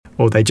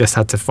or they just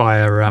had to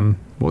fire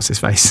what's his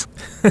face?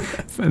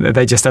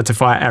 They just had to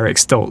fire Eric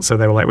Stoltz, so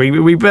they were like,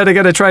 we better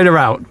get a trailer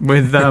out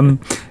with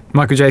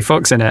Michael J.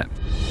 Fox in it.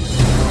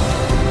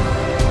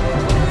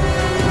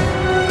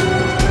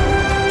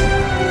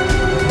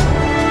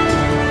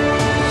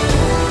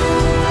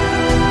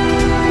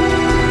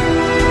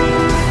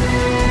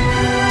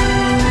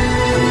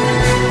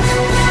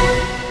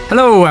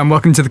 Hello and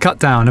welcome to the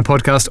Cutdown, a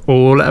podcast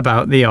all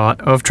about the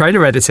art of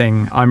trailer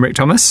editing. I'm Rick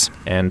Thomas.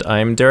 And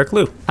I'm Derek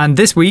Liu. And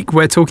this week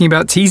we're talking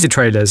about teaser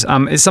trailers.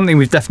 It's something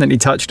we've definitely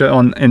touched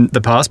on in the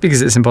past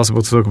because it's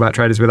impossible to talk about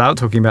trailers without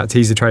talking about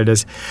teaser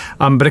trailers.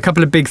 But a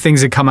couple of big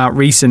things have come out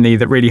recently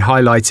that really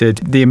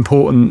highlighted the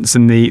importance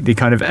and the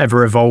kind of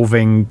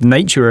ever-evolving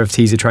nature of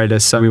teaser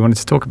trailers, so we wanted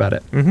to talk about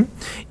it.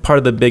 Mm-hmm. Part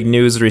of the big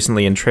news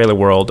recently in trailer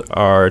world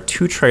are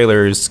two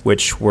trailers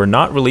which were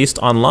not released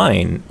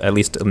online, at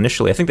least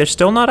initially. I think they're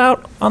still not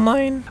out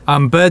online?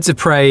 Birds of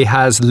Prey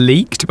has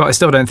leaked, but I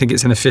still don't think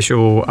it's an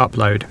official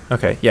upload.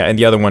 Okay, yeah, and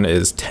the other one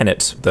is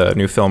Tenet, the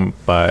new film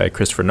by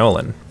Christopher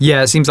Nolan.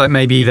 Yeah, it seems like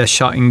maybe they're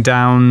shutting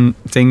down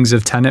things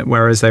of Tenet,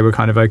 whereas they were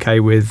kind of okay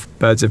with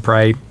Birds of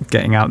Prey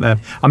getting out there.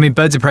 I mean,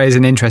 Birds of Prey is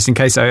an interesting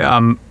case.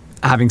 So,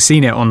 having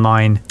seen it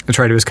online, the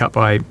trailer was cut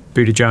by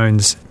Buda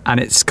Jones, and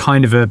it's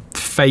kind of a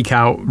fake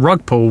out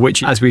rug pull,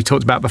 which, as we've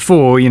talked about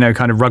before,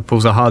 kind of rug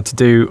pulls are hard to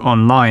do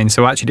online.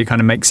 So actually it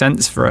kind of makes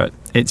sense for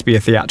it to be a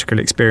theatrical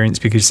experience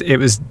because it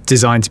was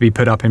designed to be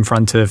put up in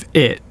front of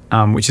it,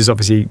 which has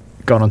obviously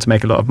gone on to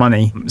make a lot of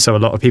money. So a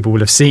lot of people will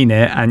have seen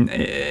it, and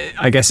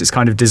I guess it's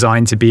kind of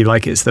designed to be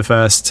like it's the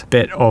first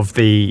bit of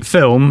the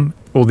film.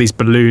 All these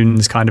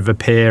balloons kind of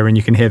appear and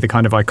you can hear the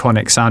kind of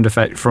iconic sound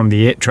effect from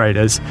the It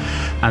trailers,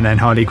 and then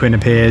Harley Quinn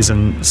appears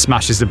and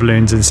smashes the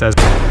balloons and says,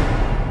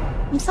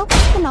 "I'm so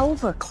fucking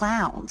over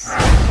clowns,"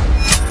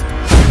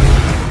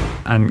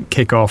 and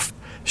kick off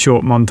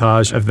short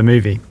montage of the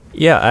movie.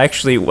 Yeah,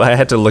 actually, I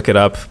had to look it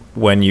up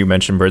when you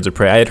mentioned Birds of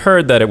Prey. I had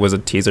heard that it was a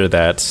teaser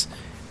that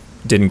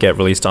didn't get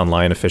released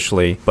online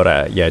officially, but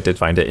I did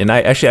find it. And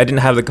I didn't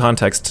have the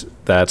context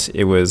that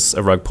it was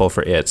a rug pull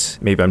for It.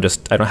 Maybe I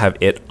don't have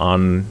It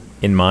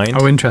in mind.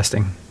 Oh,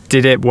 interesting.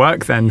 Did it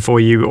work then for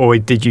you, or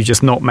did you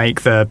just not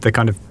make the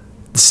kind of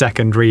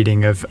second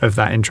reading of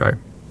that intro?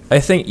 I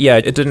think,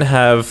 it didn't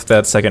have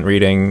that second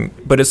reading,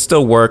 but it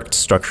still worked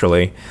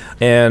structurally.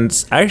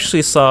 And I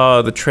actually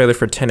saw the trailer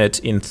for Tenet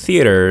in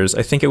theaters.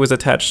 I think it was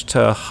attached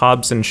to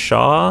Hobbs and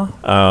Shaw.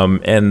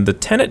 And the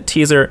Tenet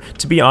teaser,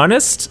 to be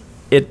honest,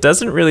 it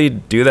doesn't really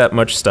do that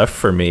much stuff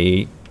for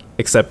me,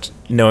 except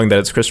knowing that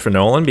it's Christopher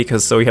Nolan,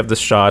 because we have this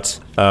shot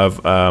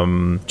of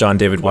John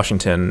David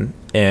Washington,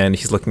 and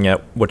he's looking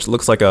at what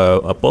looks like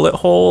a bullet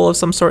hole of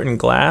some sort in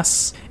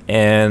glass,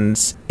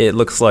 and it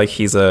looks like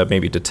he's a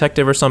maybe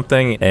detective or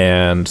something,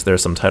 and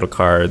there's some title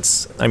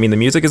cards. I mean, the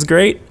music is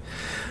great,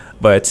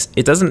 but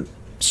it doesn't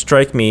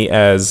strike me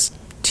as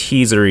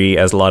teasery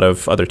as a lot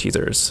of other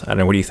teasers. I don't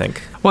know, what do you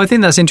think? Well, I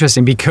think that's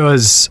interesting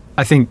because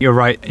I think you're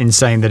right in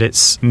saying that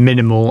it's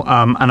minimal,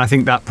 and I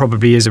think that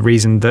probably is a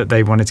reason that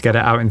they wanted to get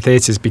it out in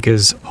theatres,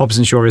 because Hobbs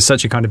and Shaw is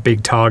such a kind of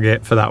big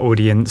target for that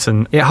audience,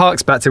 and it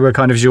harks back to a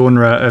kind of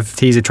genre of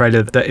teaser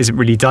trailer that isn't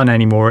really done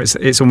anymore.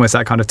 It's almost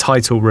that kind of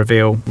title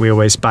reveal. We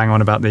always bang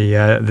on about the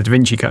Da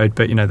Vinci Code,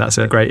 but that's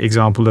a great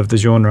example of the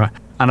genre.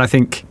 And I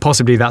think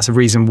possibly that's a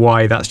reason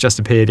why that's just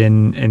appeared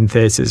in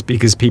theatres,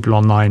 because people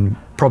online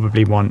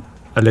probably want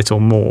a little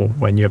more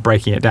when you're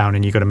breaking it down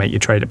and you've got to make your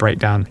trailer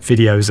breakdown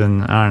videos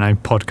and,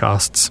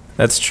 podcasts.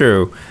 That's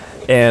true.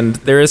 And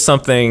there is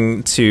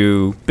something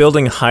to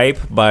building hype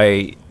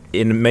by,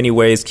 in many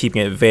ways,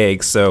 keeping it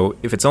vague. So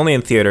if it's only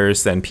in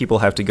theaters, then people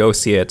have to go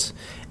see it.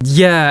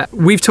 Yeah,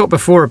 we've talked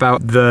before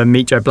about the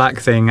Meet Joe Black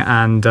thing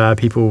and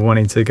people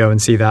wanting to go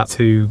and see that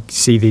to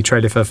see the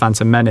trailer for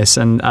Phantom Menace.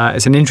 And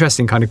it's an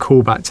interesting kind of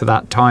callback to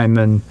that time,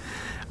 and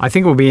I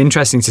think it will be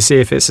interesting to see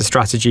if it's a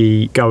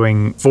strategy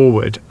going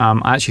forward.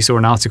 I actually saw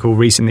an article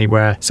recently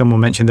where someone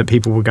mentioned that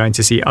people were going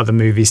to see other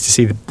movies to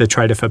see the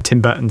trailer for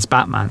Tim Burton's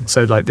Batman.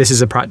 So this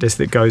is a practice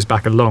that goes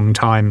back a long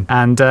time.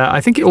 And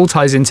I think it all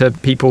ties into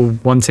people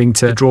wanting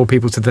to draw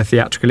people to the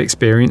theatrical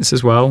experience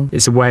as well.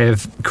 It's a way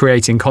of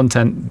creating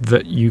content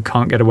that you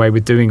can't get away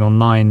with doing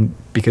online,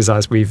 because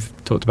as we've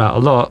talked about a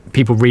lot,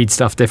 people read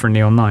stuff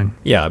differently online.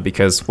 Yeah,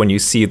 because when you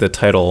see the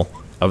title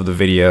of the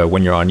video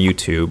when you're on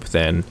YouTube,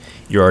 then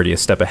you're already a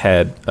step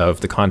ahead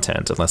of the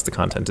content, unless the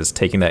content is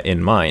taking that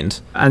in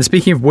mind. And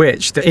speaking of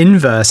which, the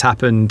inverse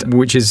happened,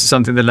 which is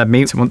something that led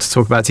me to want to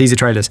talk about teaser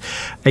trailers.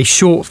 A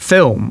short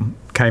film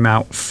came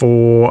out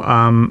for,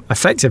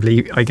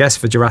 effectively, I guess,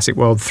 for Jurassic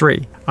World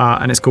 3,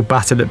 and it's called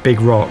Battle at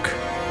Big Rock.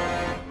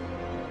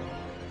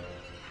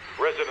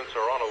 Residents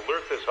are on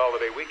alert this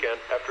holiday weekend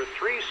after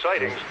 3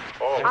 sightings,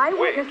 all way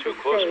Eyewitnesses too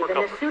close say for the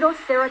comfort.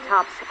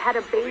 Nasutoceratops had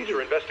a Police baby.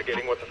 are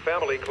investigating what the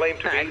family claimed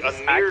to be a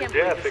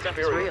near-death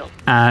experience.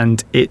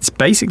 And it's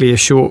basically a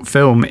short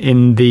film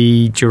in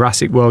the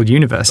Jurassic World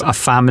universe. A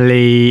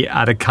family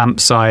at a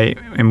campsite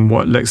in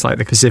what looks like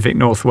the Pacific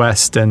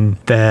Northwest, and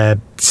they're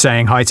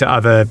saying hi to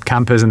other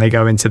campers, and they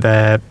go into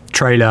their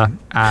trailer,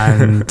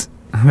 and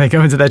they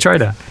go into their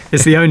trailer.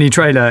 It's the only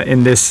trailer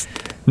in this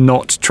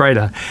not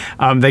trailer.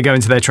 They go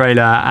into their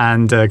trailer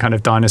and a kind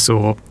of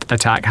dinosaur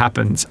attack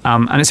happens.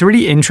 And it's a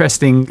really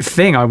interesting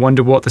thing. I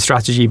wonder what the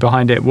strategy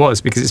behind it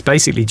was, because it's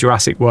basically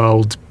Jurassic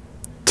World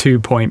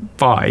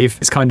 2.5.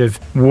 It's kind of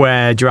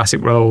where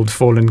Jurassic World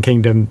Fallen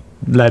Kingdom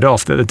led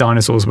off, that the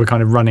dinosaurs were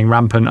kind of running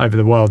rampant over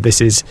the world.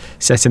 This is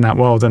set in that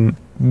world. And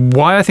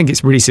why I think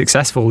it's really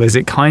successful is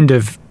it kind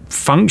of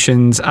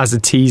functions as a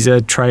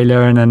teaser,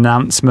 trailer, an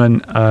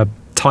announcement, a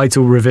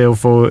title reveal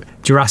for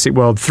Jurassic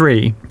World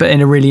 3, but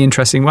in a really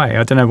interesting way.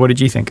 I don't know, what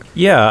did you think?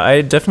 Yeah,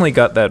 I definitely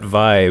got that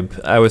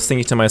vibe. I was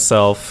thinking to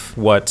myself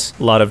what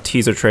a lot of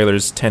teaser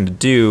trailers tend to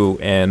do,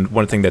 and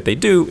one thing that they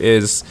do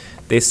is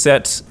they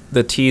set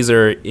the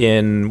teaser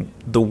in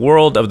the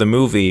world of the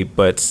movie,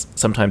 but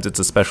sometimes it's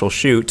a special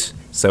shoot,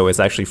 so it's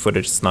actually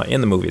footage that's not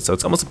in the movie. So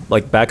it's almost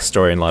like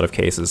backstory in a lot of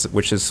cases,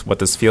 which is what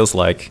this feels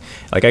like.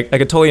 Like I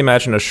could totally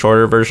imagine a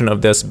shorter version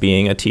of this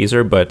being a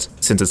teaser, but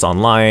since it's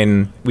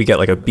online, we get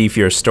like a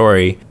beefier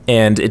story.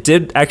 And it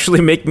did actually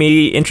make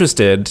me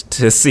interested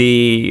to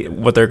see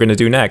what they're going to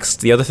do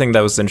next. The other thing that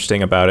was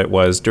interesting about it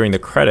was during the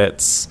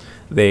credits,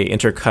 they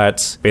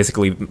intercut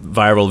basically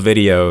viral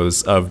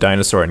videos of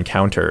dinosaur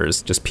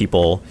encounters, just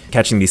people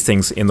catching these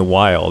things in the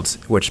wild,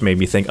 which made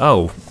me think,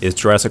 oh, is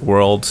Jurassic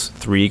World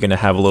 3 going to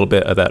have a little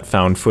bit of that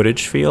found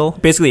footage feel?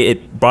 Basically,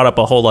 it brought up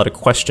a whole lot of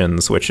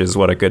questions, which is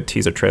what a good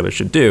teaser trailer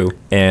should do,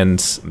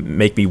 and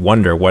make me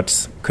wonder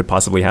what could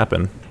possibly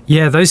happen.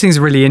 Yeah, those things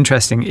are really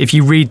interesting. If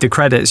you read the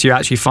credits, you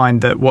actually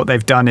find that what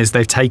they've done is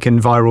they've taken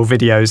viral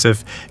videos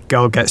of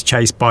girl gets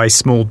chased by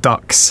small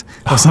ducks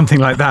or something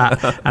like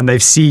that, and they've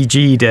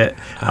CG'd it.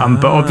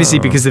 But obviously,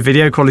 because the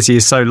video quality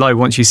is so low,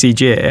 once you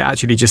CG it, it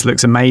actually just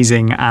looks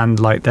amazing, and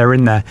like they're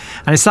in there.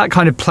 And it's that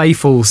kind of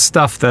playful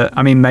stuff that,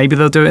 I mean, maybe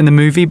they'll do it in the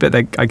movie, but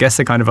I guess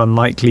they're kind of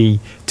unlikely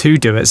to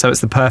do it. So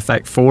it's the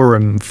perfect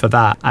forum for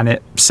that, and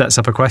it sets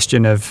up a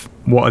question of,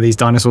 what are these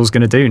dinosaurs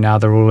going to do now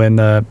they're all in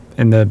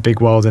the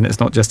big world and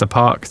it's not just a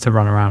park to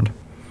run around?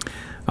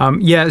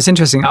 Yeah, it's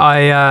interesting.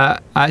 I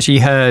actually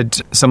heard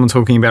someone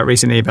talking about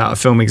recently about a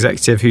film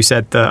executive who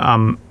said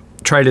that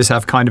trailers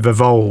have kind of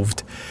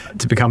evolved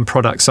to become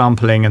product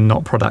sampling and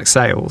not product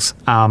sales.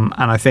 And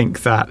I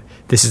think that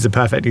this is a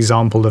perfect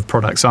example of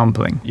product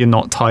sampling. You're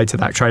not tied to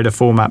that trailer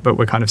format, but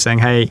we're kind of saying,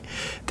 hey,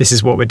 this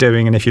is what we're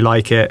doing, and if you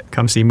like it,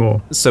 come see more.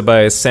 So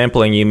by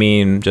sampling, you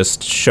mean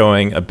just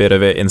showing a bit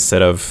of it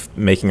instead of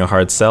making a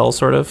hard sell,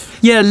 sort of?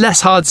 Yeah,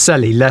 less hard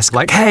selly, less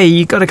like, hey,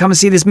 you got to come and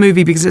see this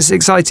movie because it's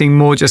exciting.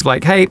 More just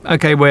like, hey,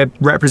 okay, we're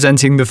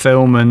representing the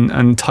film and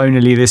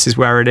tonally this is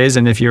where it is,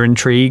 and if you're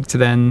intrigued,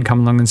 then come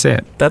along and see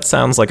it. That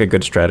sounds like a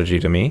good strategy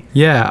to me.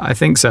 Yeah, I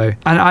think so.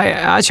 And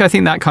I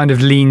think that kind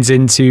of leans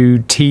into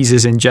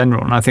teasers in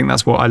general. And I think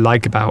that's what I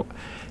like about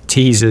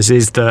teasers,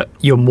 is that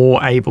you're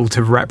more able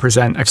to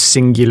represent a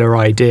singular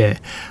idea.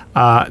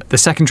 The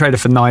second trailer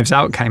for Knives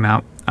Out came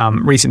out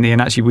recently,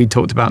 and actually we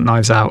talked about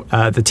Knives Out,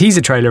 the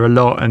teaser trailer, a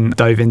lot, and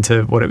dove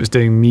into what it was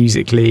doing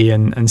musically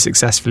and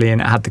successfully,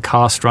 and it had the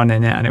cast run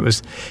in it, and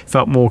it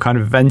felt more kind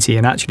of eventy.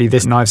 And actually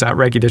this Knives Out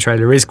regular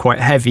trailer is quite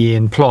heavy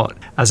in plot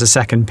as a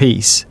second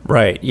piece.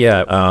 Right,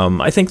 yeah.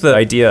 I think the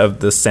idea of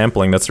the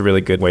sampling, that's a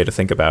really good way to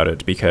think about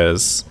it,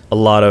 because a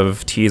lot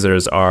of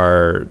teasers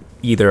are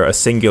either a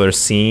singular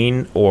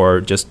scene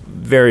or just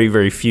very,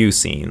 very few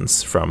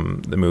scenes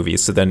from the movie.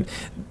 So then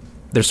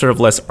there's sort of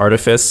less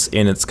artifice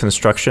in its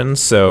construction.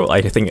 So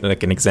I think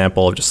like an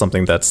example of just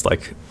something that's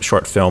like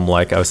short film,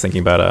 like I was thinking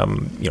about,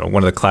 one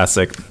of the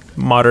classic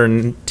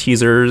modern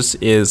teasers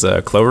is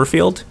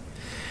Cloverfield,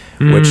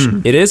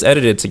 which it is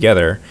edited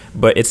together,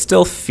 but it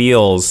still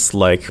feels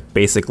like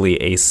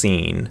basically a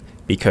scene,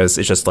 because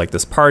it's just like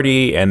this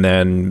party, and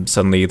then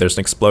suddenly there's an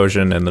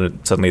explosion, and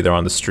then suddenly they're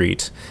on the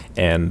street,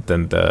 and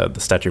then the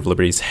Statue of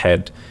Liberty's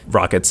head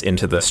rockets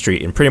into the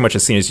street, and pretty much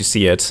as soon as you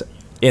see it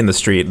in the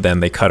street, then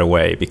they cut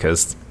away,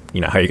 because,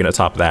 how are you going to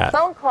top that?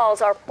 Phone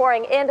calls are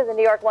pouring into the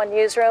New York One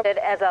newsroom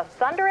as a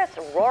thunderous,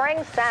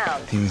 roaring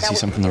sound. You see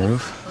something from the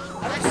roof?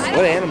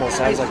 What animal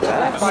sounds like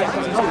that?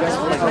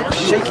 Like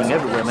shaking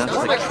everywhere, man. It's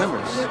like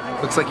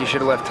tremors. Looks like you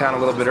should have left town a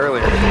little bit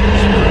earlier.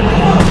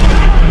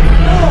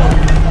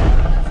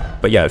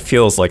 But yeah, it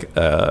feels like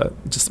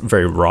just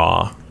very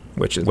raw,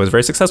 which was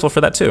very successful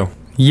for that too.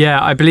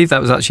 Yeah, I believe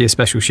that was actually a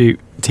special shoot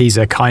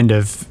teaser, kind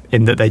of,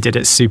 in that they did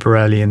it super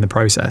early in the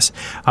process.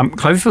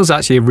 Cloverfield's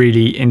actually a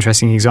really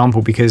interesting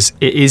example because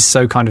it is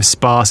so kind of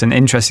sparse and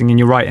interesting, and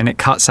you're right, and it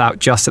cuts out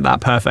just at that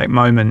perfect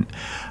moment.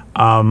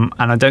 And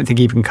I don't think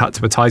even cut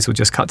to a title,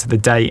 just cut to the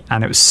date,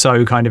 and it was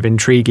so kind of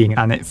intriguing,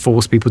 and it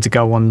forced people to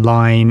go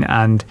online,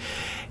 and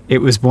it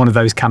was one of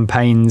those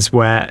campaigns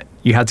where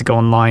you had to go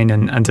online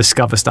and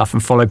discover stuff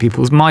and follow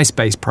people's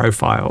MySpace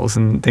profiles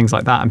and things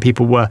like that. And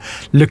people were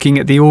looking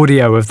at the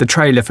audio of the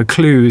trailer for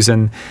clues,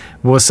 and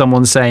was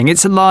someone saying,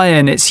 it's a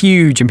lion, it's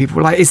huge. And people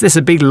were like, is this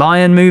a big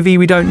lion movie?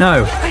 We don't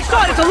know. Hey,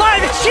 son, it's a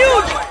lion, it's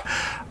huge!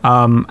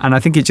 And I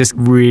think it just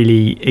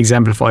really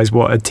exemplifies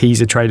what a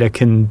teaser trailer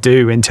can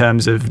do in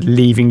terms of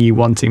leaving you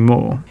wanting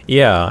more.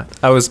 Yeah,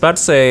 I was about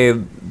to say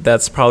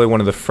that's probably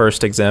one of the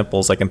first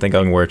examples I can think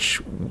of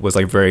which was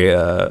like very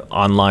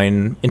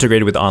online,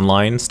 integrated with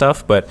online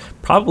stuff, but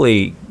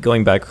probably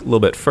going back a little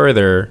bit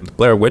further, the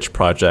Blair Witch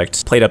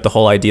Project played up the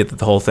whole idea that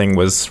the whole thing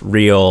was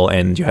real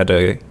and you had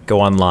to go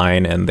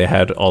online, and they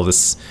had all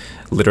this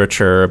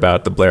literature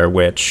about the Blair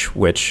Witch,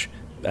 which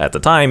at the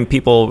time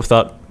people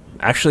thought,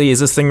 actually, is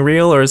this thing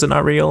real or is it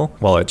not real?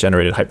 Well, it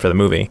generated hype for the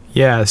movie.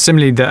 Yeah,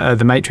 similarly,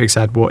 the Matrix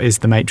had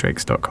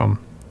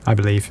whatisthematrix.com, I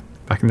believe,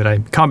 back in the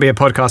day. Can't be a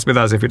podcast with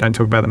us if we don't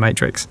talk about the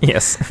Matrix.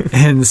 Yes.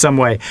 In some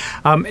way.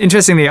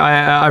 Interestingly,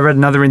 I read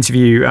another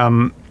interview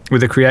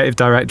with a creative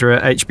director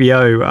at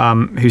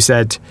HBO who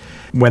said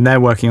when they're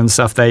working on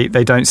stuff, they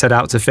don't set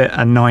out to fit a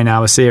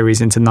 9-hour series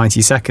into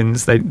 90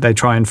 seconds. They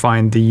try and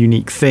find the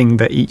unique thing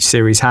that each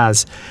series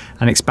has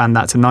and expand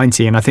that to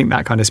 90. And I think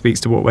that kind of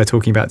speaks to what we're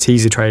talking about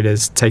teaser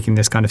trailers, taking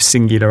this kind of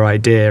singular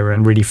idea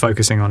and really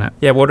focusing on it.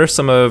 Yeah, what are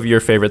some of your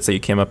favorites that you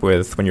came up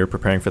with when you were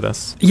preparing for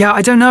this? Yeah,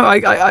 I don't know.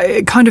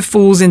 It kind of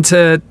falls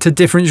into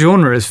different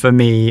genres for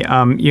me.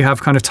 You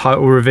have kind of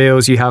title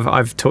reveals.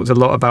 I've talked a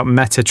lot about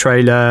meta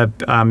trailer,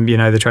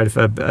 the trailer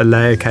for a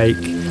layer cake.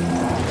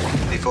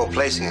 Before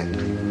placing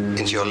it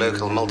into your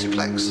local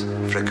multiplex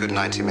for a good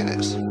 90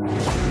 minutes.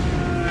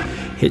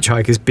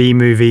 Hitchhiker's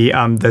B-movie.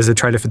 There's a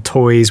trailer for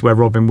Toys where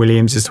Robin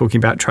Williams is talking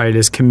about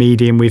trailers.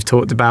 Comedian, we've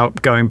talked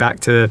about going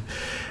back to,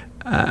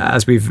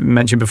 as we've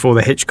mentioned before,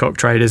 the Hitchcock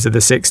trailers of the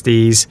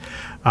 60s,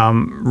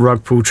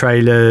 rug pull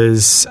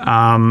trailers.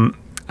 And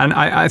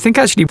I think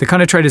actually the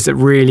kind of trailers that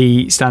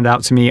really stand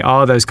out to me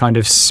are those kind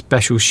of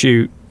special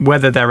shoot,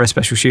 whether they're a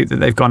special shoot that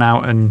they've gone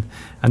out and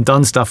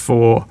done stuff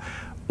for,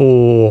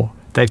 or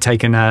they've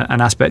taken an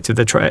aspect of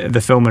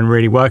the film and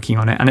really working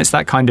on it. And it's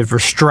that kind of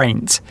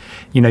restraint.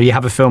 You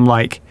have a film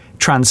like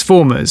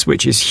Transformers,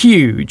 which is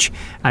huge,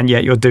 and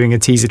yet you're doing a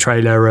teaser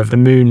trailer of the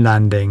moon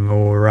landing,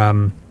 or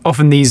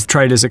often these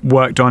trailers are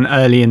worked on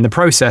early in the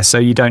process, so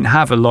you don't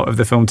have a lot of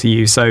the film to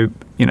use. So,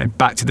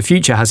 Back to the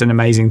Future has an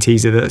amazing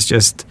teaser that's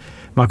just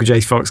Michael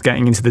J. Fox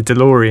getting into the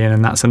DeLorean,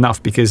 and that's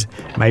enough because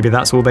maybe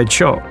that's all they'd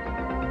shot.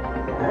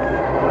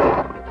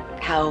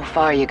 How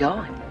far are you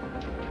going?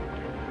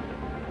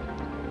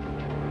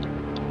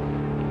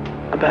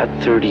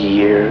 About 30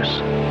 years.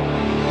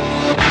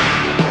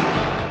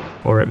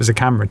 Or it was a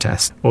camera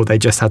test, or they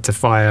just had to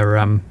fire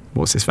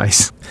what's his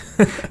face?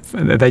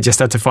 They just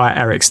had to fire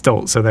Eric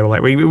Stoltz, so they were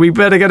like, we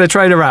better get a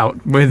trailer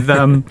out with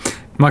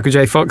Michael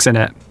J. Fox in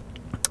it.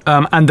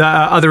 And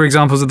other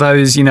examples of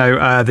those, the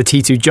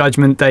T2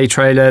 Judgment Day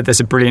trailer. There's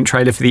a brilliant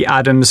trailer for the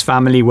Addams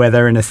Family where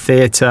they're in a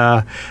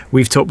theatre.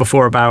 We've talked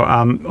before about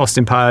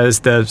Austin Powers,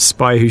 The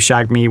Spy Who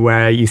Shagged Me,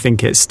 where you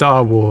think it's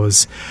Star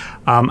Wars.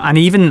 And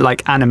even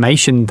like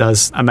animation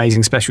does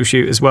amazing special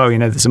shoot as well.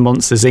 There's a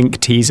Monsters Inc.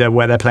 teaser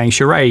where they're playing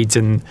charades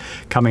and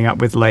coming up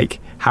with like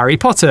Harry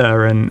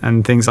Potter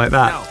and things like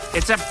that. No,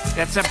 it's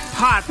a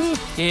pot.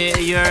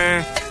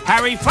 You're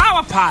Harry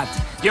Flower Pot.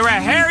 You're a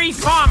Harry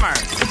Farmer.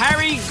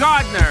 Harry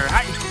Gardner.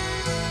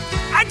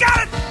 I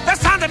got it.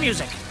 That's Sound of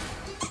Music.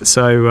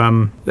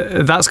 So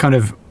that's kind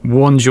of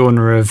one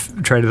genre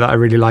of trailer that I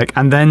really like.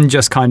 And then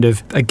just kind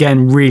of,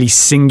 again, really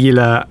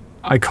singular,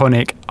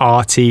 iconic,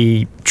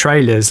 arty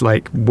trailers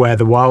like Where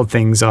the Wild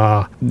Things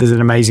Are. There's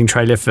an amazing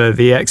trailer for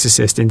The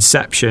Exorcist,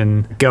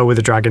 Inception, Girl with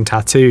a Dragon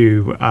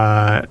Tattoo,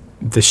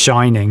 The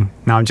Shining.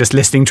 Now I'm just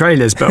listing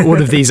trailers, but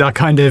all of these are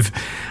kind of,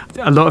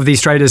 a lot of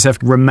these trailers have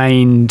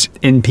remained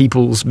in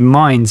people's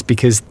minds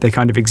because they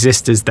kind of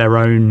exist as their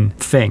own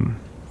thing.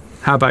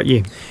 How about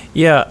you?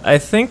 Yeah, I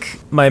think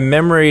my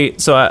memory.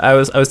 So I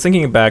was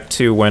thinking back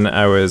to when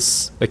I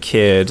was a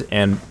kid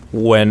and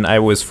when I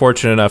was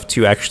fortunate enough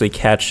to actually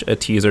catch a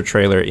teaser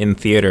trailer in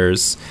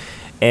theaters.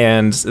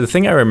 And the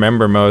thing I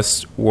remember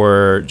most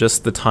were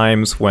just the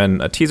times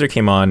when a teaser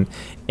came on,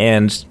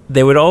 and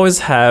they would always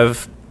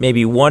have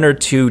maybe one or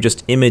two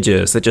just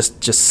images that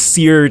just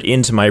seared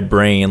into my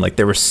brain. Like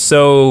they were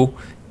so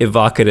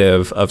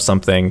evocative of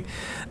something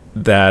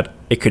that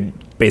it could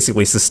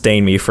basically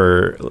sustain me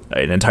for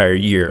an entire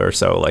year or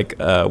so. Like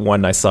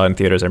one I saw in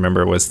theaters, I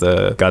remember, was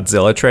the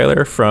Godzilla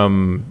trailer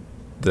from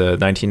the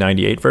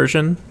 1998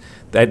 version.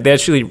 They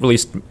actually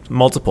released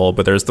multiple,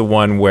 but there's the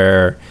one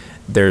where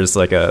there's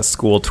like a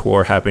school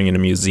tour happening in a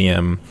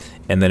museum,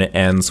 and then it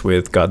ends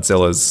with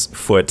Godzilla's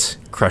foot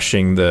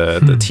crushing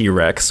the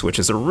T-Rex, which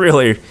is a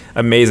really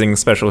amazing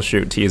special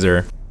shoot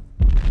teaser.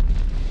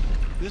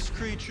 This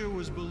creature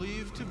was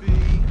believed to be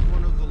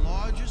one of the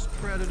largest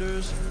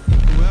predators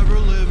who ever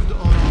lived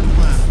on our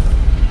planet.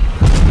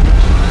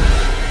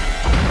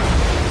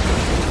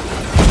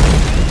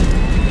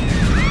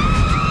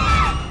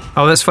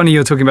 Oh, that's funny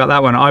you're talking about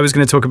that one. I was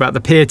going to talk about the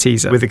pier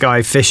teaser with the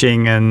guy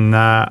fishing, and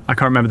I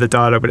can't remember the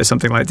dialogue, but it's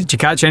something like, "Did you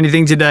catch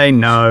anything today?"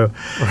 "No."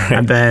 Right.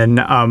 And then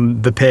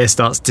the pier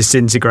starts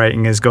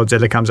disintegrating as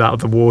Godzilla comes out of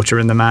the water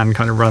and the man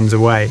kind of runs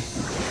away.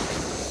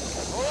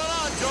 Hold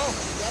on, Joe.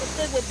 Got a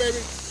big one, baby.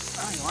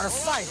 Oh, you want to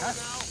fight, huh?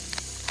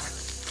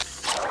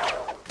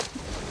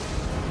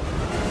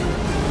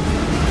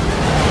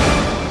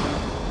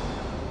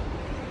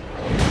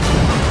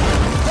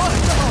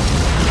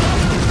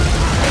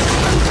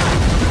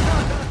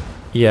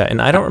 Yeah,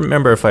 and I don't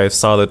remember if I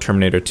saw the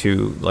Terminator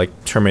 2, like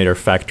Terminator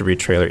Factory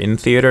trailer in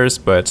theaters,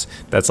 but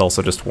that's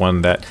also just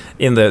one that,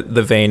 in the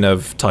vein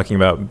of talking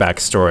about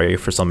backstory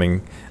for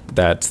something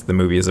that the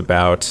movie is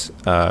about,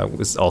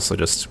 was also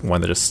just one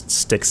that just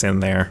sticks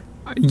in there.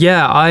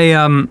 Yeah,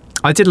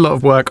 I did a lot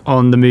of work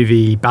on the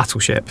movie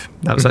Battleship.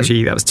 That was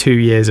that was 2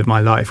 years of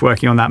my life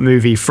working on that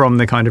movie from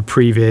the kind of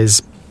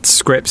previous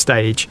script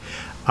stage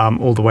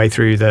all the way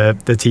through the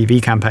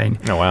TV campaign.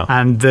 Oh, wow.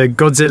 And the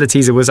Godzilla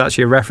teaser was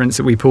actually a reference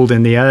that we pulled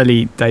in the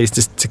early days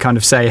just to kind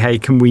of say, hey,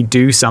 can we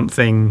do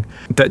something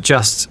that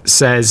just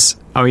says,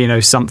 oh, you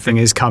know, something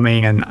is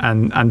coming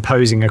and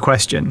posing a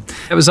question.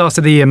 It was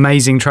after the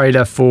amazing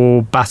trailer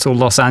for Battle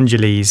Los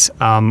Angeles,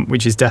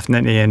 which is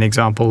definitely an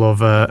example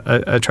of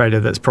a trailer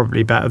that's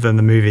probably better than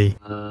the movie.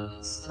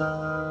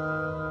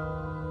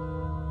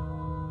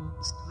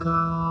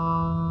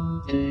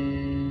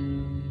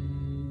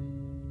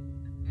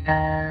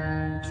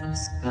 And the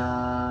skies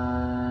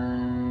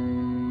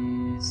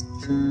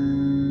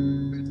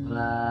turned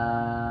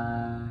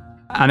black.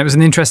 And it was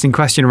an interesting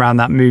question around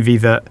that movie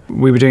that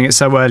we were doing it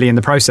so early in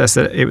the process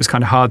that it was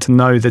kind of hard to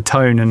know the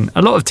tone. And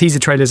a lot of teaser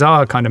trailers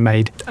are kind of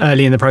made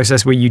early in the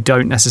process where you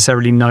don't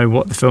necessarily know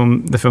what the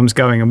film's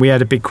going. And we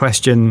had a big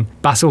question.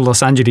 Battle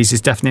Los Angeles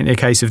is definitely a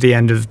case of the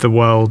end of the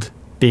world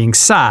being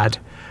sad.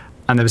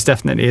 And there was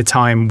definitely a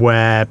time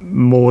where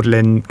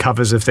maudlin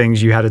covers of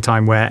things, you had a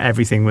time where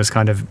everything was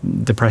kind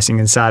of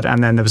depressing and sad.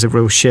 And then there was a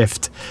real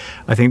shift,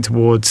 I think,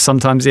 towards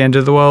sometimes the end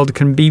of the world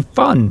can be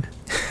fun.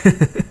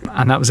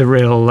 And that was a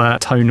real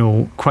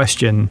tonal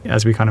question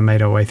as we kind of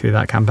made our way through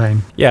that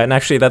campaign. Yeah, and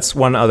actually that's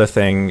one other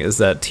thing is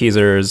that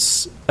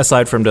teasers,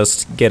 aside from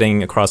just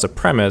getting across a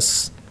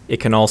premise,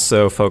 it can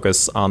also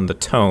focus on the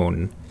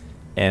tone.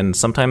 And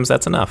sometimes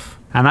that's enough.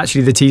 And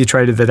actually the teaser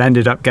trailer that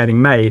ended up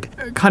getting made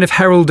kind of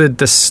heralded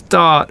the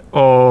start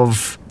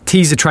of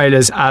teaser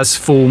trailers as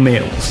full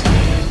meals.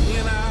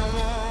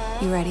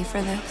 You ready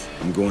for this?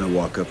 I'm going to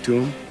walk up to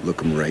him,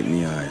 look him right in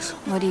the eyes.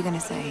 What are you going to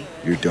say?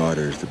 Your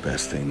daughter is the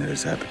best thing that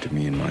has happened to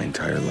me in my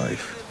entire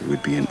life. It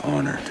would be an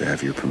honor to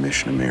have your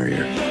permission to marry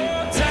her.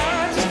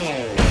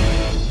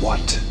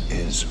 What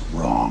is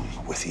wrong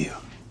with you?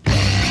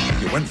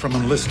 You went from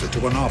enlisted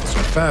to an officer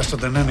faster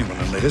than anyone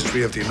in the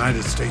history of the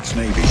United States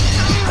Navy.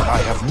 But I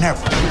have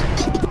never,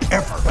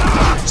 ever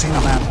seen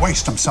a man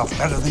waste himself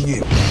better than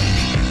you.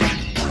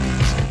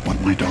 What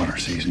my daughter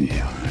sees in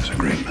you is a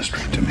great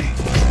mystery to me.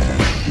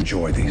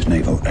 Enjoy these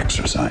naval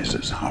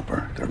exercises,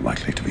 Hopper. They're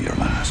likely to be your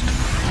last.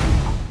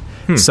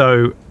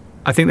 So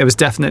I think there was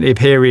definitely a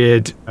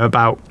period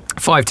about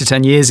 5 to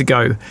 10 years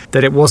ago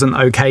that it wasn't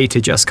okay to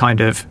just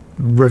kind of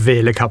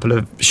reveal a couple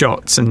of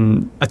shots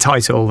and a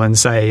title and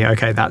say,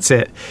 okay, that's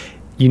it.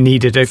 You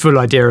needed a full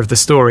idea of the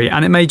story.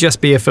 And it may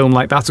just be a film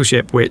like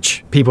Battleship,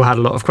 which people had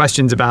a lot of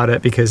questions about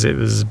it because it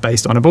was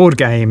based on a board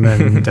game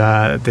and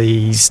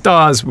the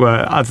stars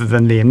were, other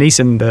than Liam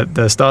Neeson,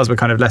 the stars were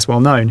kind of less well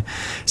known.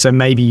 So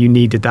maybe you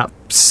needed that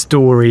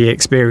story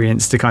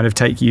experience to kind of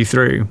take you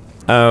through.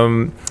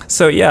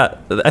 So yeah,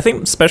 I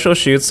think special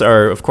shoots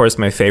are, of course,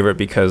 my favorite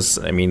because,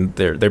 I mean,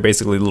 they're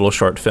basically little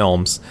short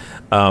films.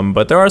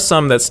 But there are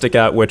some that stick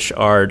out which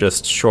are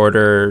just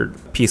shorter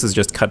pieces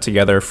just cut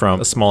together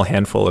from a small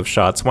handful of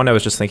shots. One I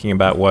was just thinking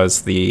about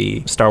was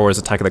the Star Wars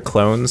Attack of the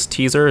Clones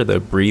teaser, the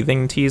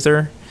breathing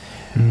teaser,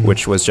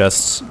 which was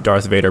just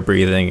Darth Vader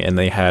breathing, and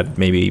they had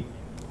maybe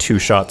 2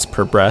 shots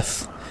per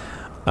breath.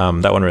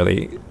 That one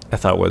really, I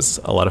thought,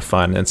 was a lot of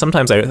fun. And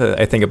sometimes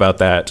I think about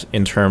that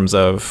in terms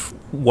of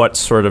what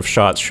sort of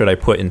shots should I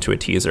put into a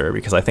teaser?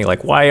 Because I think,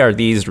 like, why are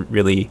these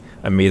really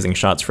amazing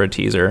shots for a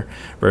teaser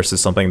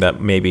versus something that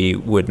maybe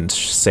wouldn't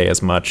say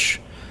as much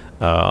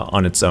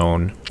on its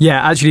own?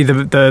 Yeah, actually,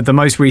 the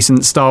most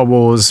recent Star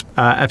Wars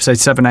episode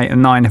 7, 8,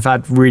 and 9 have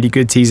had really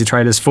good teaser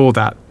trailers for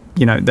that.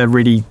 You know, they're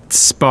really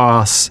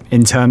sparse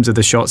in terms of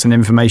the shots and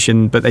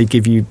information, but they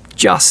give you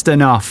just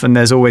enough. And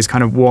there's always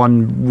kind of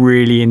one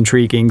really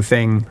intriguing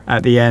thing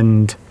at the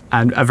end.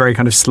 And a very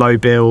kind of slow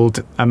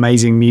build,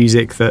 amazing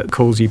music that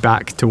calls you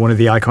back to one of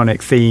the iconic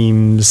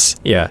themes.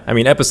 Yeah, I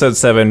mean, episode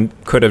 7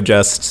 could have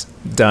just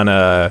done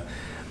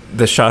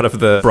the shot of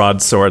the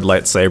broadsword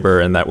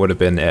lightsaber, and that would have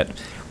been it.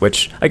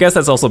 Which I guess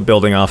that's also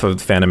building off of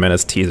Phantom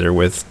Menace teaser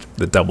with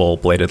the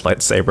double-bladed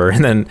lightsaber.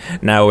 And then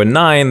now in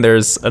 9,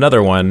 there's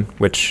another one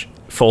which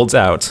folds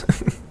out.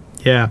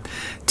 Yeah.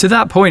 To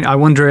that point, I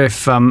wonder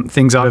if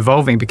things are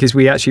evolving, because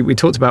we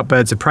talked about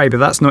Birds of Prey, but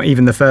that's not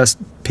even the first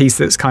piece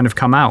that's kind of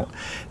come out.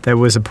 There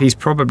was a piece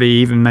probably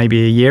even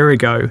maybe a year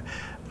ago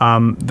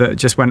that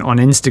just went on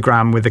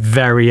Instagram with a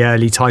very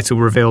early title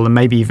reveal and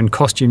maybe even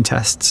costume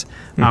tests.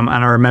 And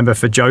I remember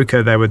for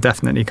Joker, there were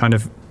definitely kind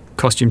of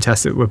costume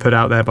tests that were put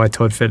out there by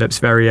Todd Phillips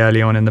very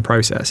early on in the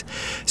process.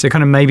 So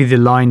kind of maybe the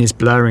line is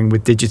blurring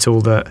with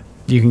digital, that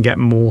you can get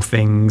more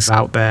things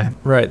out there.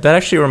 Right. That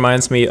actually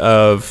reminds me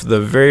of the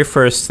very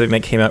first thing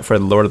that came out for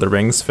the Lord of the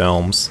Rings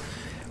films,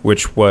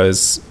 which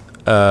was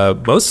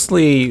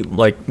mostly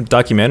like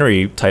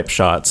documentary type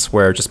shots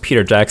where just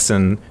Peter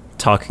Jackson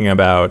talking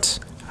about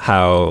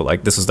how,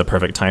 like, this was the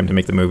perfect time to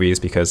make the movies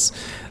because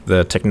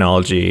the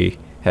technology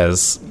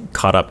has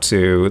caught up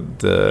to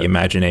the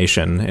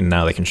imagination, and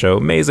now they can show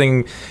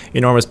amazing,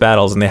 enormous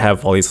battles, and they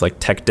have all these like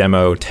tech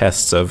demo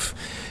tests of,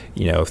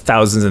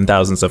 thousands and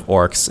thousands of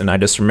orcs. And I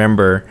just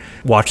remember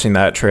watching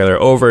that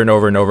trailer over and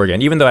over and over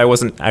again, even though I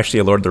wasn't actually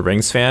a Lord of the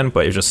Rings fan,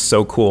 but it was just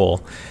so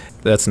cool.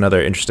 That's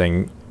another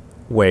interesting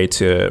way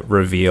to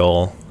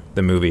reveal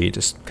the movie,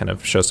 just kind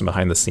of show some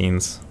behind the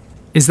scenes.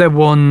 Is there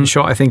one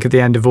shot, I think, at the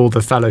end of all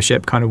the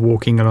Fellowship kind of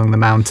walking along the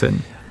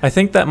mountain? I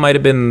think that might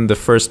have been the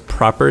first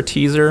proper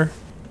teaser.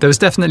 There was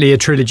definitely a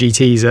trilogy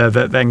teaser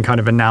that then kind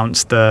of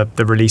announced the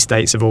release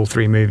dates of all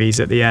 3 movies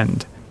at the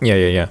end.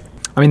 Yeah.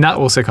 I mean, that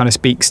also kind of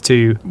speaks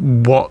to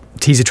what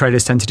teaser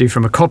trailers tend to do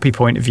from a copy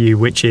point of view,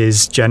 which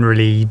is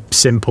generally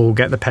simple,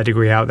 get the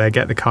pedigree out there,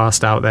 get the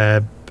cast out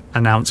there,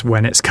 announce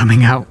when it's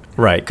coming out.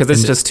 Right, because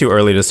it's just too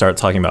early to start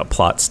talking about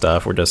plot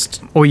stuff.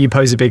 Or you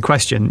pose a big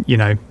question,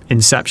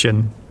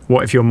 Inception.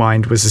 What if your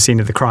mind was the scene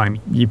of the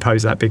crime? You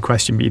pose that big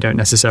question, but you don't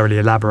necessarily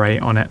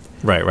elaborate on it.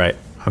 Right.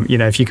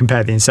 If you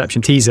compare the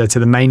Inception teaser to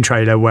the main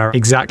trailer, where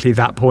exactly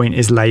that point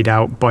is laid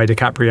out by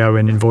DiCaprio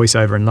in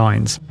voiceover and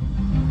lines.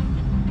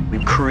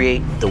 We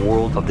create the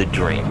world of the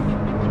dream.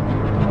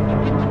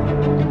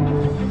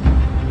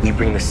 We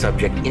bring the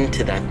subject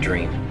into that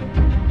dream,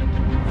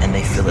 and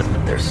they fill it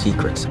with their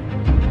secrets.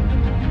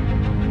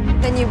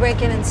 Then you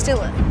break in and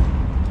steal it.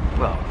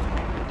 Well,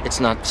 it's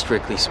not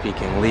strictly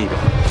speaking legal.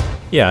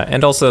 Yeah,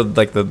 and also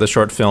like the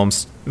short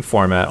films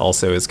format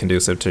also is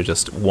conducive to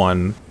just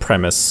one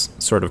premise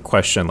sort of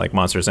question. Like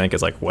Monsters, Inc.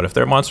 is like, what if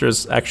their monster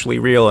is actually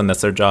real and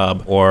that's their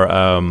job? Or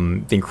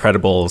The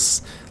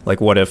Incredibles, like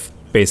what if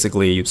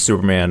basically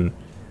Superman,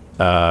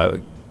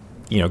 grew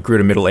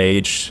to middle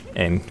age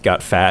and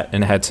got fat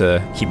and had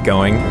to keep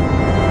going.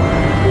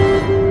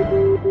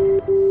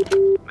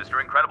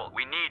 Mr. Incredible,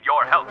 we need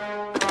your help.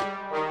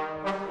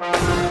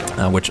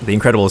 Which The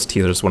Incredibles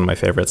teaser is one of my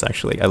favorites,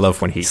 actually. I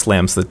love when he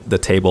slams the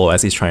table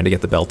as he's trying to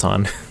get the belt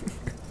on.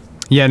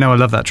 Yeah, no, I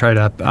love that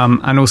trailer.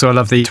 And also I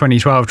love the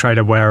 2012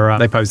 trailer where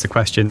they pose the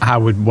question, how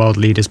would world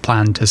leaders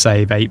plan to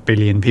save 8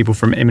 billion people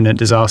from imminent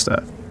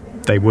disaster?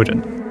 They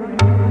wouldn't.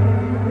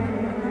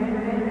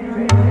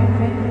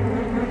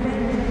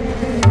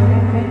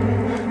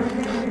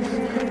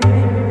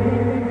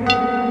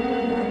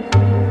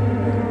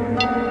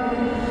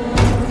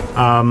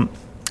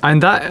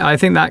 And I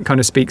think that kind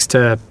of speaks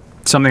to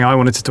something I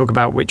wanted to talk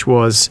about, which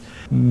was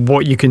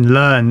what you can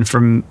learn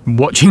from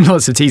watching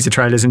lots of teaser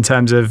trailers in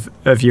terms of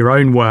your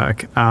own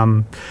work.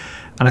 And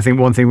I think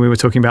one thing we were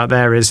talking about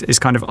there is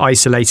kind of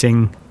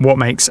isolating what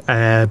makes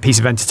a piece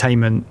of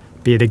entertainment,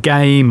 be it a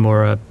game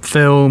or a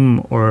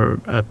film or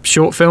a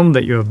short film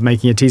that you're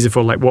making a teaser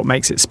for, like what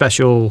makes it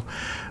special,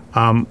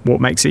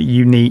 what makes it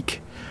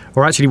unique,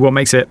 or actually what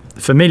makes it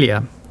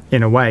familiar.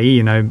 In a way,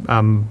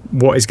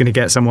 what is going to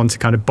get someone to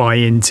kind of buy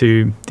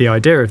into the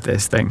idea of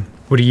this thing?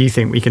 What do you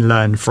think we can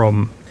learn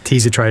from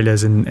teaser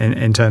trailers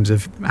in terms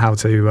of how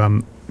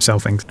to sell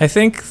things? I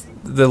think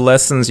the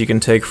lessons you can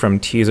take from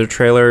teaser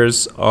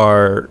trailers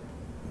are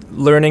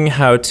learning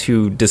how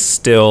to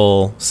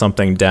distill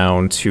something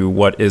down to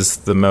what is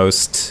the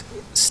most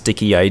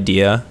sticky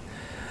idea,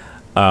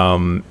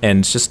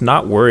 and just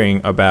not worrying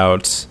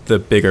about the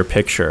bigger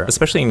picture,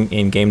 especially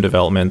in game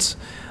development.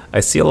 I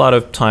see a lot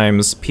of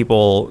times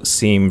people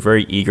seem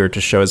very eager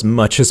to show as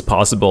much as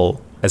possible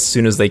as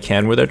soon as they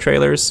can with their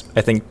trailers.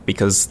 I think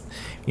because,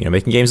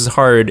 making games is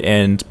hard,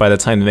 and by the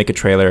time they make a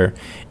trailer,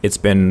 it's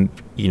been,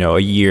 a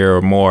year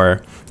or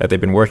more that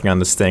they've been working on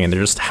this thing, and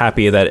they're just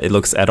happy that it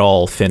looks at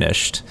all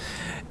finished.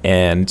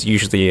 And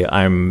usually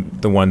I'm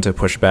the one to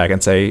push back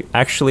and say,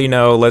 actually,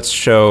 no, let's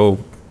show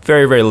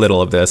very, very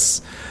little of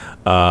this,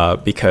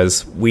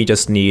 because we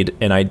just need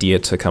an idea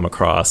to come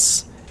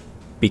across.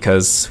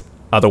 Because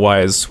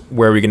otherwise,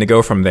 where are we going to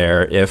go from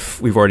there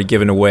if we've already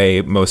given away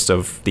most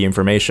of the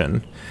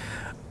information?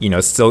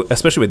 Still,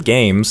 especially with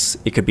games,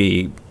 it could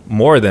be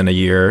more than a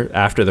year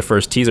after the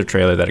first teaser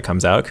trailer that it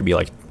comes out. It could be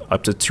like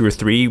up to 2 or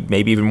 3,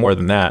 maybe even more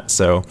than that.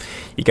 So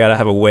you got to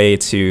have a way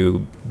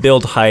to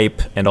build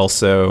hype and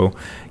also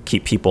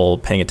keep people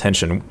paying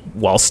attention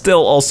while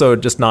still also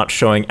just not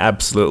showing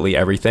absolutely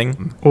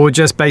everything. Or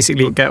just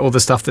basically get all the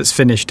stuff that's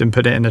finished and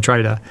put it in a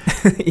trailer.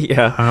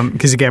 Yeah.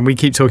 Because again, we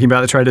keep talking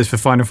about the trailers for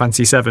Final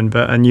Fantasy VII,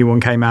 but a new one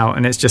came out,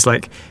 and it's just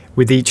like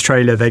with each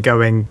trailer, they're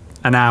going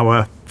an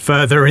hour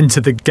further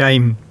into the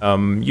game.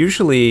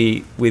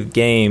 Usually with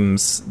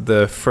games,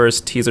 the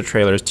first teaser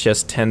trailers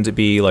just tend to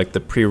be like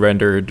the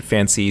pre-rendered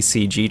fancy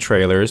CG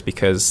trailers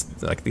because,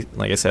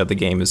 like I said, the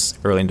game is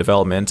early in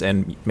development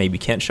and maybe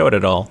can't show it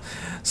at all.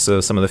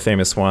 So some of the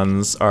famous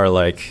ones are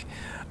like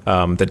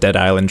the Dead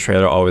Island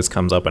trailer always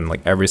comes up on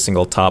like every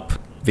single top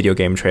video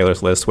game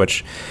trailers list,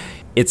 which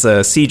it's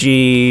a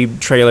CG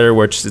trailer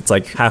which it's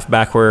like half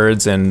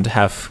backwards and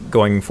half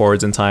going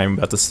forwards in time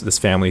about this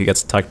family who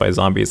gets attacked by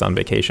zombies on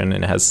vacation,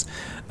 and it has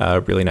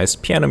really nice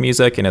piano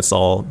music and it's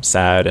all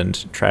sad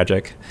and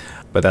tragic.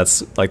 But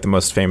that's like the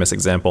most famous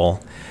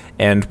example.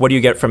 And what do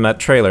you get from that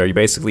trailer?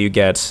 You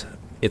get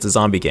it's a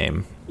zombie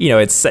game.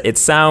 It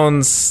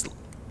sounds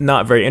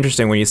not very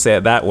interesting when you say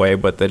it that way,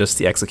 but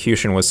the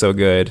execution was so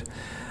good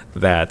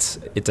that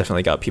it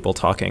definitely got people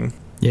talking.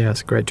 Yeah,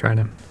 it's a great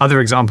trailer. Other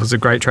examples of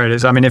great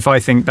trailers. I mean, if I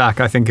think back,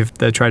 I think of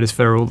the trailers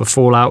for all the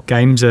Fallout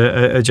games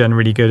are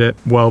generally good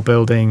at world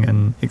building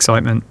and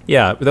excitement.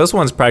 Yeah, those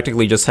ones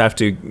practically just have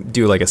to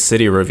do like a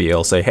city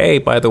reveal. Say, hey,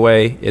 by the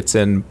way, it's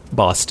in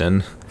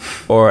Boston.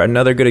 Or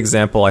another good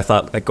example I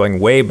thought like going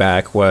way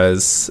back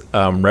was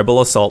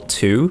Rebel Assault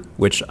 2,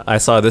 which I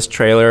saw this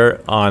trailer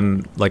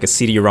on like a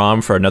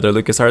CD-ROM for another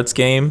LucasArts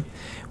game,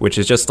 which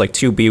is just like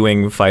two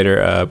B-Wing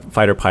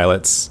fighter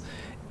pilots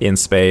in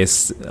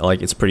space.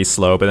 Like, it's pretty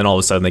slow, but then all of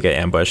a sudden they get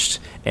ambushed.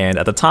 And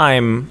at the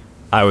time,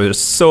 I was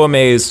so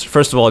amazed,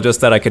 first of all,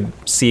 just that I could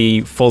see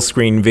full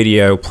screen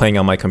video playing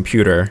on my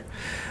computer.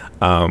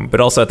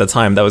 But also at the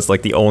time, that was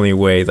like the only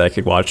way that I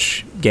could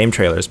watch game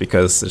trailers,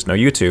 because there's no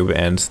YouTube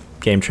and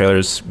game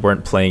trailers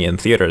weren't playing in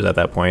theaters at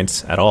that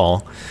point at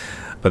all.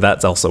 But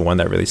that's also one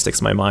that really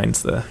sticks in my mind.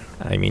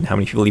 How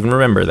many people even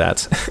remember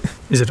that?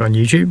 Is it on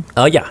YouTube?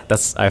 Yeah,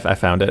 I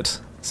found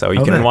it. So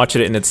you can watch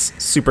it in its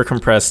super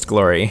compressed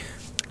glory.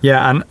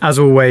 Yeah, and as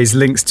always,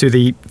 links to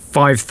the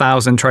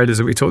 5,000 trailers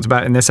that we talked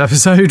about in this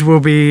episode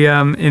will be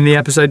in the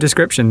episode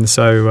description.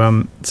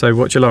 So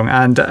watch along.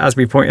 And as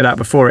we pointed out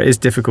before, it is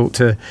difficult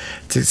to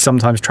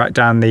sometimes track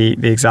down the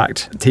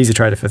exact teaser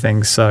trailer for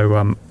things.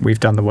 So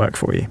we've done the work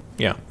for you.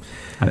 Yeah.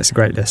 And it's a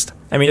great list.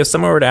 I mean, if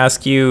someone were to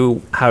ask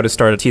you how to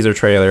start a teaser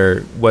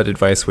trailer, what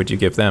advice would you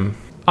give them?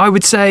 I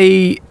would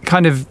say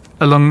kind of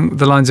along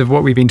the lines of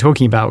what we've been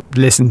talking about.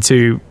 Listen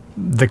to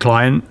the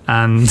client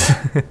and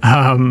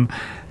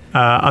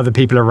other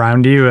people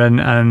around you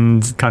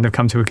and kind of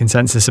come to a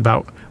consensus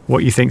about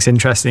what you think's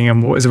interesting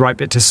and what is the right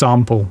bit to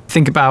sample.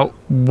 Think about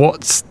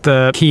what's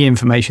the key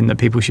information that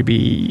people should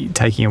be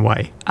taking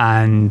away,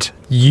 and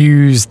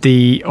use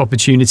the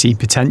opportunity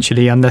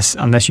potentially,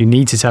 unless you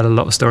need to tell a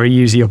lot of story,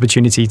 use the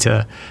opportunity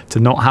to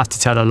not have to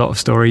tell a lot of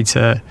story,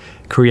 to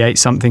create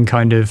something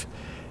kind of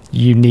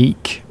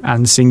unique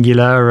and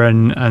singular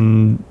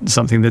and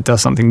something that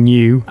does something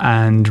new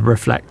and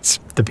reflects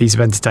the piece of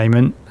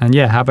entertainment. And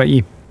yeah, how about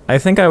you? I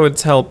think I would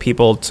tell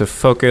people to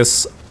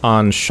focus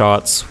on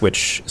shots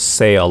which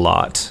say a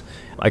lot.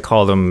 I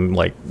call them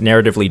like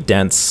narratively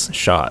dense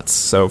shots.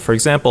 So for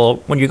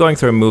example, when you're going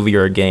through a movie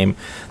or a game,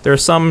 there are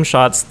some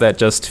shots that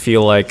just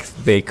feel like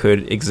they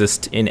could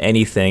exist in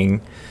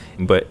anything,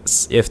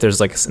 but if there's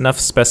like enough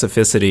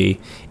specificity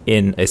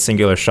in a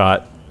singular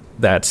shot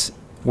that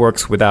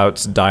works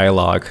without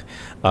dialogue.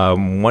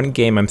 One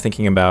game I'm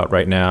thinking about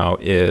right now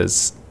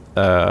is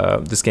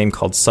this game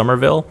called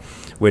Somerville,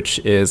 which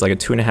is like a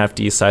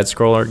 2.5D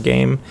side-scroller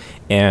game,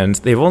 and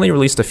they've only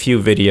released a few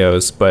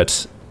videos,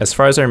 but as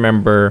far as I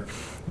remember,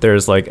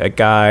 there's like a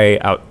guy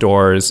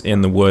outdoors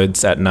in the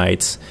woods at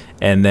night,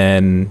 and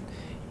then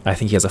I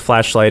think he has a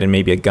flashlight and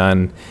maybe a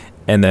gun,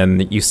 and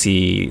then you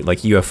see like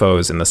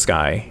UFOs in the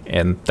sky,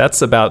 and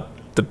that's about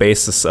the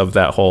basis of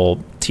that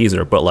whole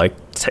teaser, but like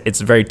it's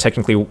very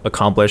technically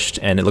accomplished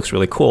and it looks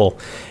really cool.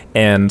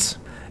 And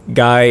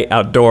guy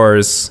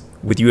outdoors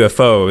with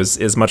UFOs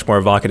is much more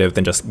evocative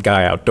than just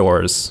guy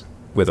outdoors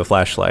with a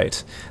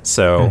flashlight.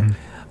 So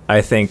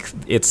I think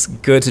it's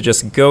good to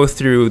just go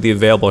through the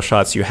available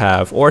shots you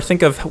have, or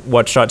think of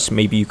what shots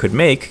maybe you could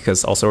make,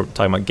 because also we're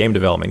talking about game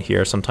development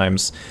here.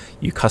 Sometimes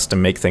you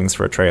custom make things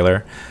for a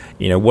trailer.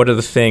 You know, what are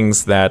the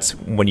things that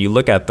when you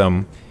look at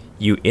them,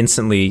 you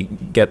instantly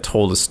get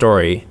told a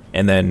story,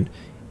 and then,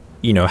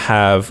 you know,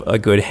 have a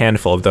good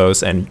handful of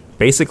those, and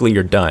basically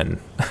you're done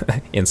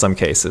in some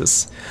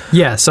cases.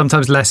 Yeah,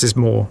 sometimes less is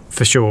more,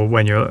 for sure,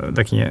 when you're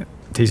looking at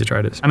teaser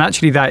trailers. And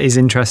actually that is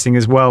interesting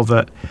as well,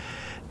 that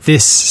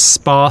this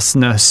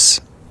sparseness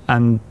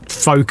and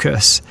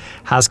focus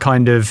has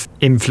kind of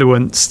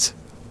influenced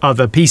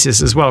other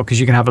pieces as well, because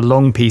you can have a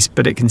long piece,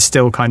 but it can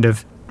still kind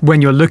of,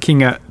 when you're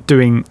looking at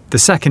doing the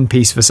second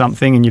piece for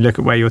something and you look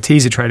at where your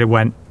teaser trailer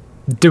went,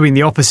 doing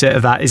the opposite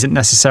of that isn't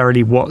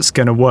necessarily what's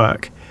going to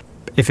work.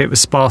 If it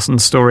was sparse on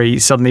story,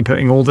 suddenly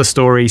putting all the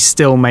story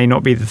still may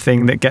not be the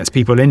thing that gets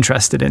people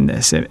interested in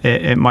this.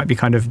 It might be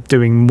kind of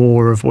doing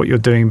more of what you're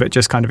doing, but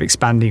just kind of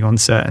expanding on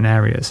certain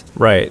areas.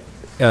 Right.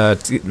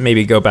 To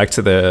maybe go back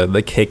to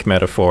the cake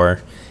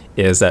metaphor,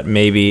 is that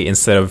maybe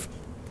instead of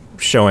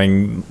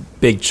showing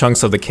big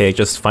chunks of the cake,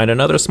 just find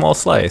another small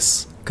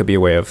slice. Could be a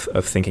way of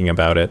thinking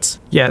about it.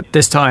 Yeah,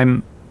 this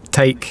time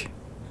take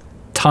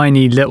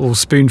tiny little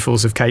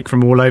spoonfuls of cake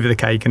from all over the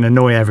cake and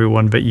annoy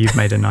everyone, but you've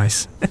made a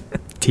nice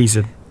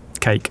teaser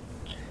cake.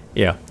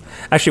 Yeah.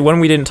 Actually, one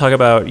we didn't talk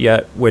about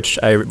yet, which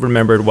I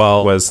remembered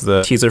was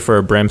the teaser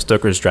for Bram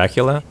Stoker's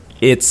Dracula.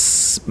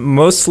 It's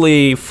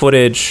mostly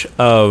footage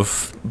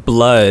of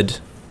blood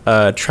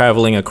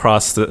traveling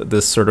across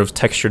this sort of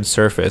textured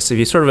surface. If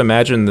you sort of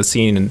imagine the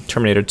scene in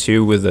Terminator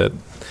 2 with the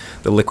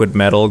liquid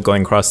metal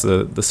going across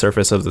the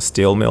surface of the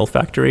steel mill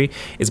factory,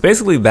 it's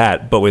basically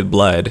that, but with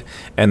blood.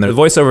 And the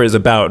voiceover is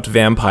about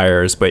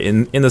vampires, but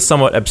in the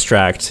somewhat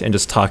abstract, and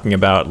just talking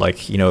about,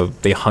 like, you know,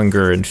 they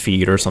hunger and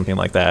feed or something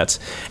like that.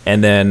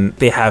 And then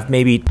they have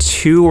maybe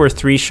 2 or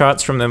 3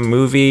 shots from the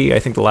movie. I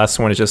think the last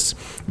one is just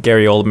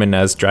Gary Oldman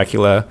as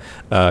Dracula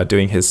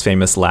doing his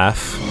famous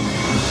laugh.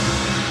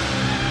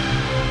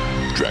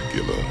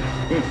 Dracula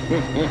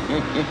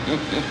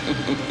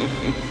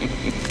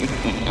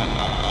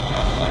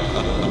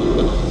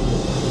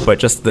But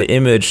just the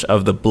image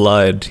of the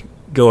blood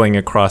going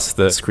across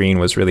the screen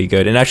was really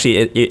good. And actually,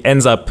 it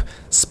ends up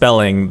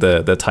spelling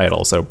the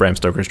title, so Bram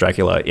Stoker's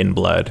Dracula in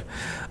blood.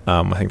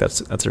 I think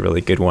that's a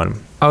really good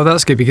one. Oh,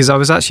 that's good, because I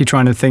was actually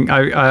trying to think.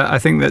 I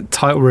think that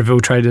title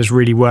reveal trailers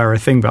really were a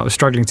thing, but I was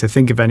struggling to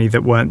think of any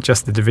that weren't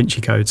just the Da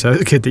Vinci Code. So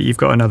it's good that you've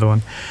got another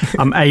one.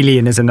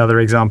 Alien is another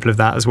example of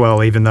that as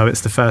well, even though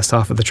it's the first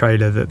half of the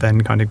trailer that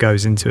then kind of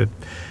goes into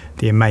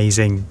the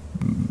amazing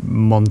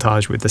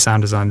montage with the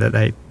sound design that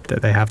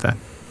they have there.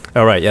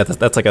 Oh, right. Yeah,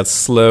 that's like a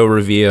slow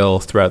reveal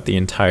throughout the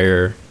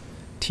entire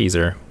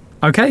teaser.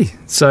 Okay,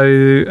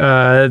 so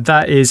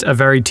that is a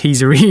very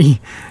teasery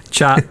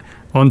chat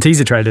on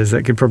teaser trailers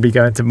that could probably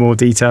go into more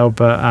detail,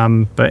 but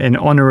in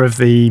honor of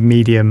the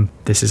medium,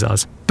 this is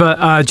us.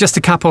 But just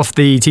to cap off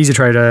the teaser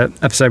trailer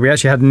episode, we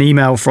actually had an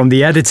email from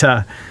the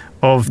editor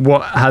of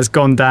what has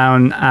gone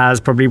down as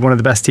probably one of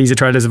the best teaser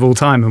trailers of all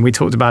time, and we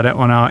talked about it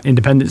on our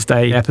Independence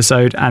Day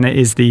episode, and it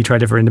is the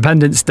trailer for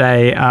Independence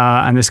Day,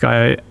 and this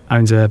guy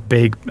owns a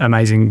big,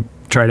 amazing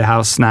trailer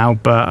house now,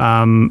 but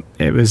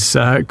it was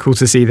cool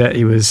to see that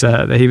he was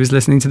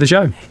listening to the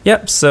show.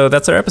 Yep, so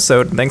that's our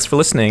episode. Thanks for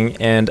listening,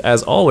 and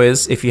as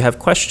always, if you have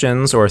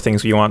questions or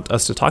things you want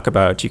us to talk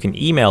about, you can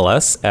email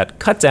us at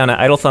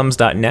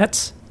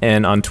cutdown@idlethumbs.net,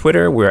 and on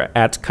Twitter we're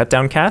at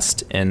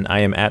cutdowncast, and I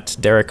am at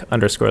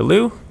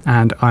Derek_Lou.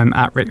 And I'm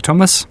at Rick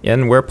Thomas.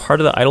 And we're part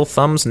of the Idle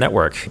Thumbs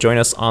network. Join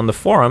us on the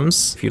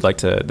forums if you'd like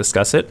to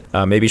discuss it.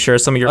 Maybe share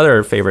some of your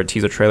other favorite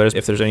teaser trailers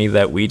if there's any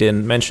that we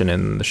didn't mention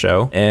in the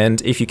show.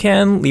 And if you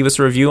can, leave us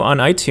a review on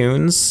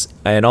iTunes.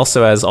 And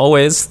also, as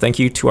always, thank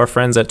you to our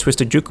friends at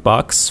Twisted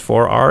Jukebox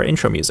for our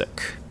intro music.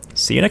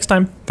 See you next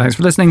time. Thanks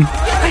for listening.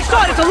 Hey, stop!